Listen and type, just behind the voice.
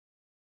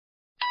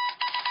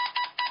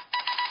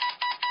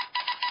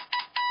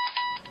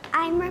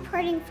I'm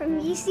reporting from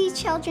BC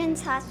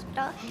Children's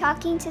Hospital,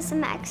 talking to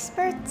some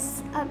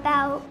experts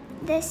about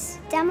this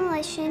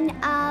demolition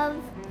of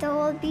the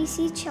old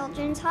BC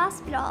Children's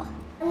Hospital.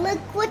 Look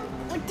what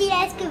the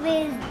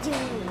excavator is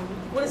doing.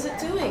 What is it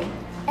doing?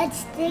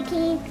 It's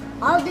taking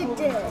all the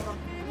dirt.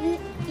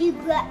 You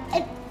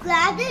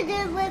grab the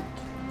dirt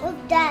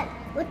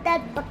with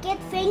that bucket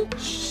thing,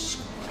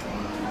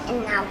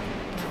 and now.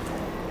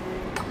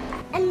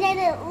 And then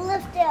it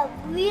lifts it up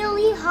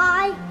really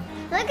high.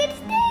 Look, it's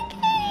taking!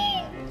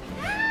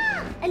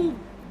 And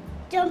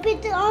dump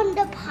it on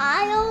the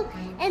pile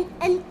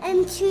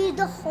and to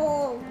the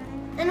hole.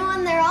 And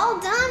when they're all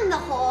done, the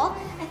hole,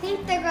 I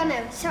think they're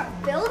gonna start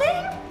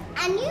building.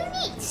 And you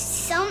need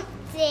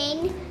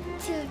something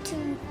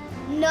to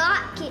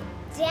knock it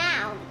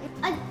down.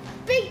 A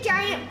big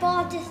giant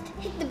ball just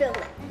hit the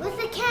building. With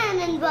a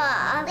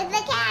cannonball. With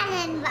a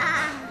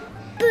cannonball.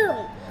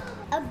 Boom.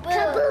 A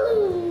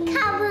boom. Kaboom.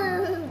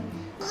 Kaboom.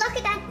 Look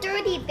at that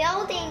dirty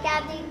building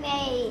that they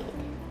made.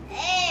 Ew.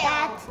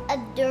 That's a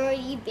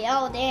dirty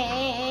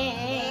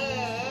building.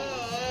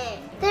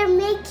 They're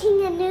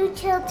making a new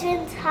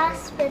children's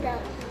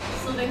hospital.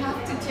 So they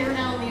have to tear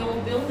down the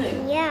old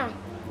building. Yeah,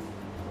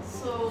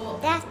 So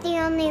that's the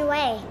only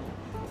way.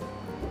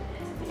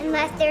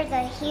 Unless there's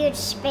a huge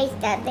space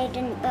that they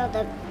didn't build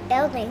a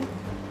building.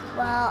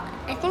 Well,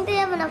 I think they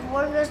have enough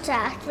workers to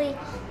actually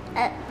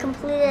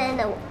complete it in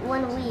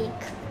 1 week.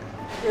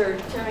 they're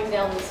tearing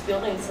down this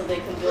building so they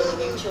can build a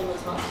new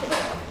children's hospital.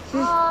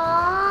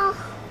 Aww.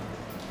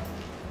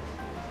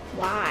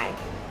 Why?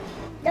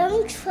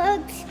 Them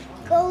trucks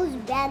goes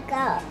back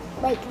up.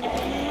 Like.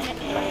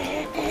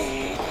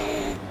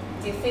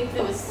 Do you think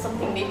there was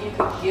something maybe you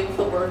could give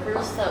the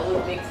workers that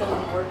would make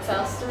them work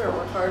faster or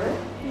work harder?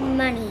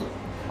 Money.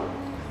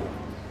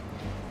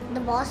 The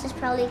boss is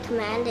probably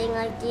commanding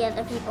like the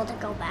other people to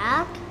go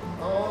back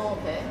Oh,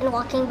 okay. and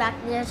walking back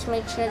there to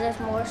make sure there's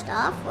more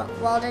stuff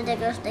while the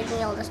digger's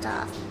digging all the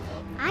stuff.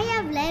 I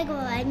have Lego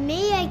and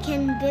maybe I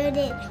can build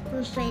it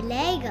with my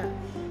Lego.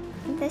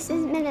 This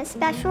has been a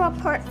special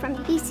report from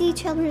BC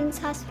Children's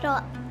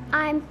Hospital.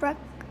 I'm Brooke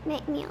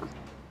McNeil.